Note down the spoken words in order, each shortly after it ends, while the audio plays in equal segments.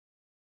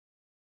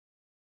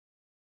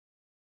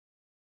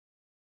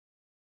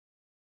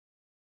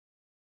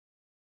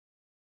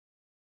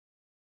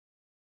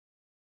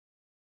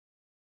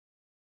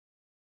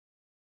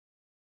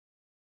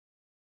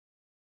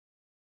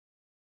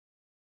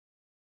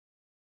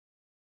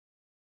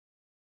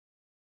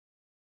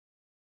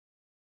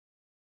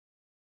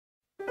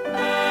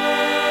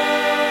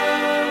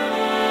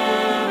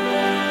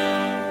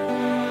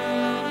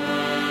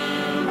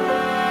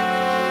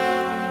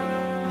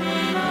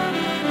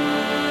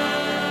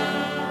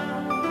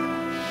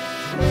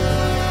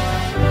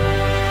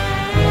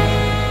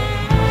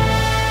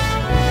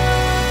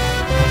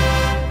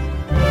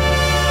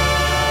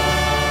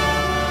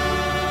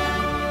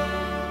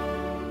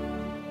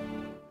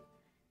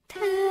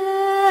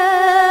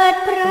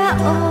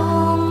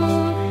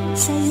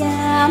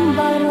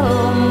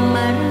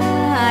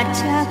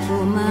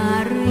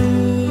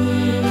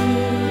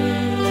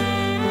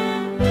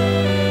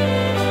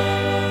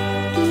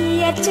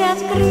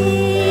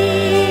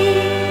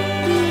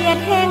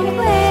ห่งแค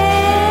ว้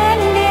น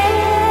แด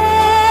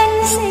น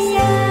สย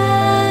า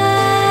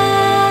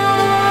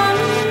ม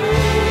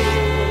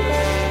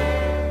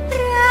พ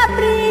ระป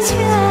รีช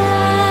า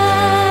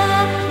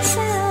ส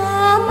า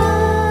มา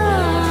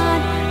รถ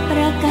ป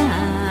ระกา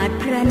ศ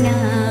พระน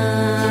า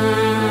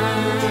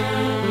ม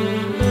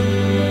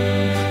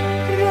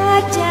พระ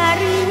จ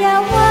ริย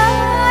วั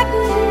ตร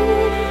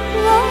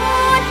ง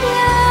ดง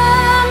า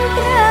มต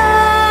รา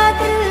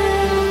ตรึ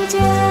งใจ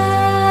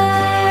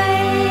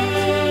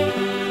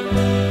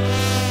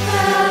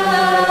ข้า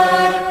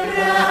พ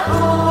ระอ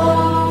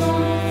งค์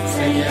ส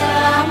ย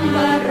ามบ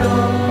ร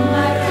ม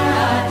ร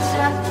าช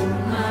กุ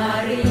มา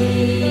รี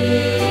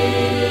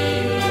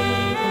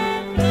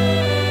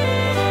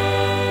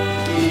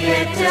เกีย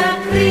รติจัก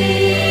รี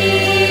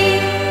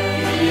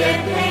เกียร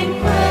ติแห่ง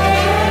แคว้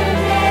น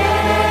แด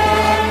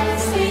น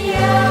สย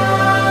า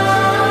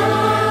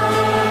ม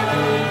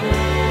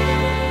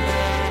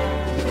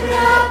พร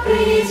ะป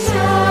รีช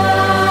า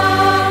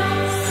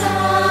ส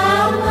า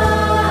มา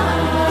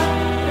รถ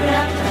ปร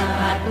ะกา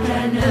ศพร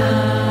ะนา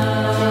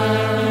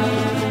ม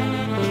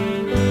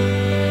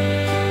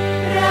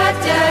พระ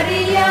จ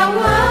ริย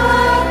วั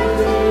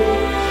ตร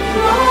ง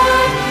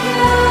ดง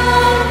า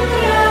มต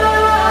รา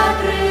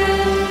ตรึ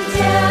งใ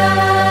จ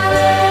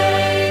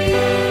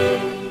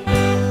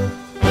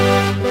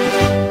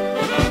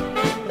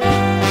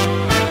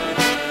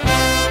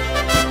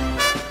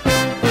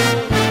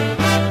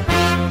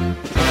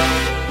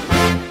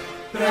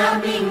พระ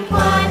มิ่งข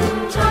วัญ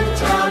ชน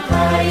ชาวไท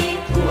ย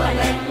ทั่วแห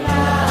ล่งล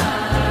า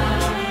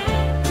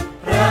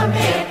พระเม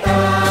ตต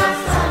า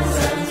สร้างส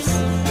รรค์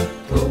สุข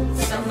ทุก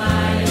สมั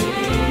ย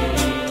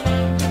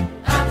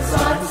อักษ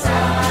รศ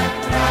าสตร์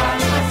ภา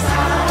ษ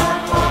า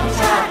ของ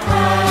ชาติไท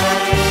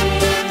ย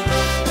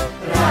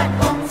ราช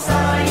วงศ์ใส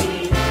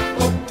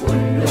อบอุ่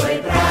นด้วย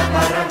พระบ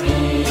าร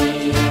มี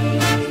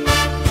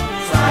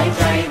สายใ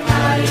จไท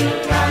ย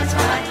ราช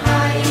าไท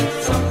ย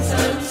ส่งเส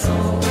ริมส่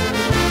ง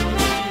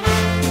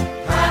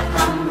พระธร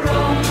รมร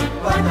งค์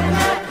วัฒน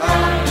ธร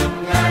รม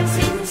งาน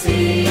ศิลป์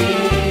ศิ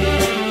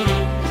ลป์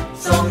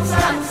ทรงส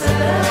ร้างเสริ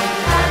ม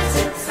การ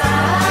ศึกษา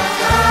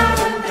การด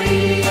นต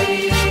รี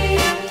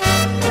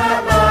พระ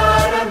บา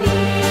รมี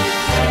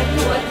แผ่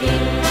ทั่วถิ่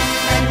น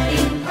แผ่นดิ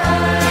นไท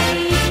ย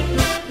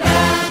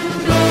ดัง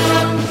ดว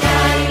งใจ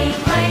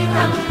ให้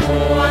ทั้งป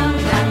วง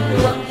ดังด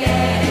วงแ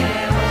ก้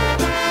ว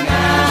ง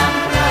าม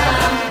พรา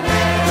งแว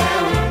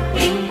ว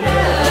ยิ่งเ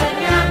ลิศ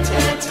งามเ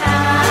ฉิดฉ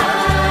า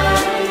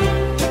ย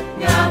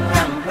งามพ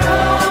รั่งพร้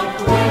อม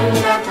คุ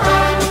ณธรร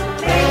ม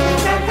เปล่ง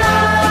ประกา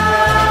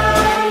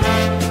ย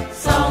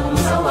ส่อง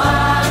สว่า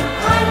ง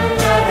พัน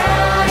นาร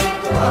ายณ์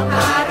ทั่วภ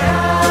าร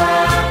า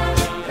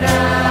พร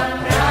ะ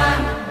พระ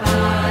บ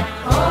าท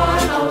ขอ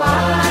ถวา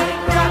ย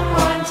พระพ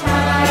ร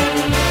ชัย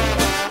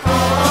ข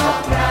อ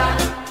พระ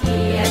เ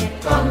กียรติ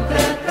ก้องเก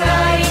ริกไกร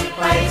ไ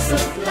ปสุ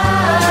ดลา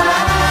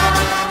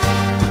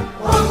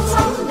วงศ์ส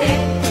มเด็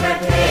จพระ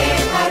เท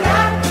พ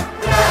รัตน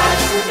ราช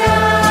สุด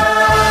า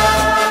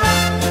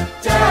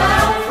เจ้า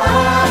ฟ้า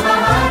ม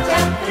หาจั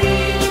กรี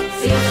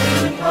สิริ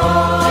นธ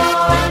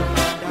ร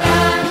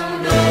ดัง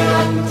ดว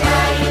งใจ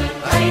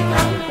ให้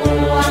ทั้งป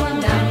วง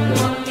ดังด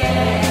วงแ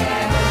ก้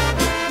ว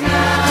ง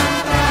าม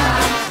พรา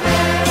งแว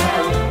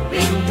ว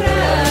ริ่งเ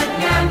ริด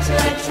งามเ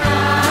ฉิดฉา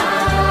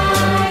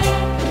ย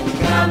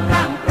งามพ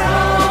รั่งพร้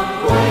อม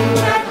คุ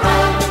ณธรร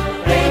ม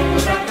เปล่ง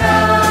ประก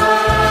า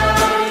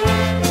ย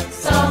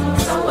ส่อง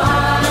สว่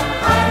าง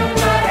พัน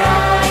นาร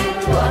ายณ์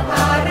ทั่วภ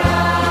าร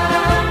า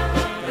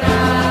พร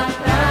ะ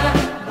พระ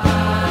บ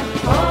าท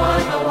ขอ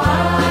ถวา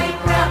ย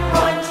พระพ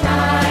ร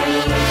ชัย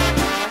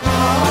ข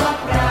อ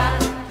พระ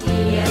เ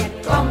กียรติ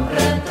ก้องเก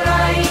ริกไกร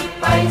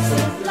ไปสุ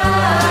ดลา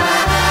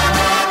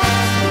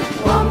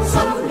วงศ์ส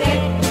มเด็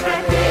จพระ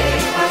เท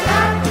พ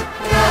รัตน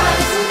ราช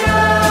สุด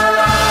า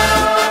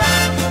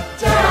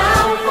เจ้า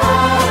ฟ้า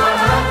ม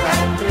หาจั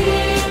กรี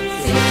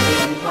สิ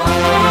รินธร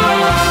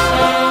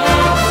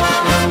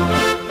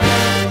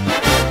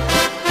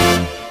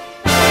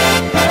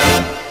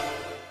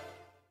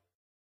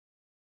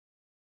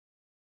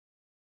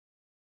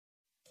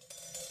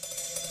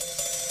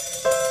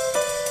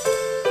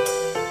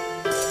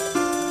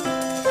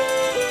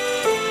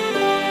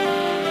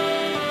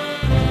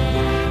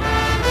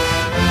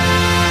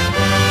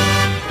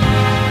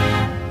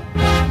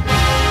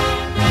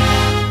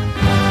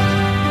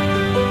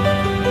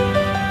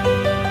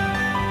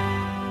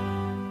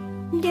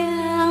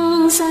ดัง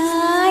สา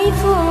ย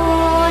ฝ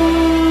น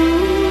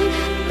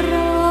โปร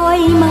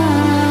ยมา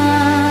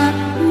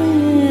เมื่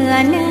อ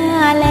หน้า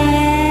แล้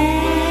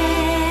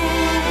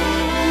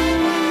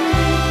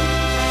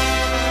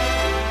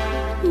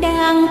ง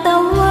ดังตะ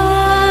วั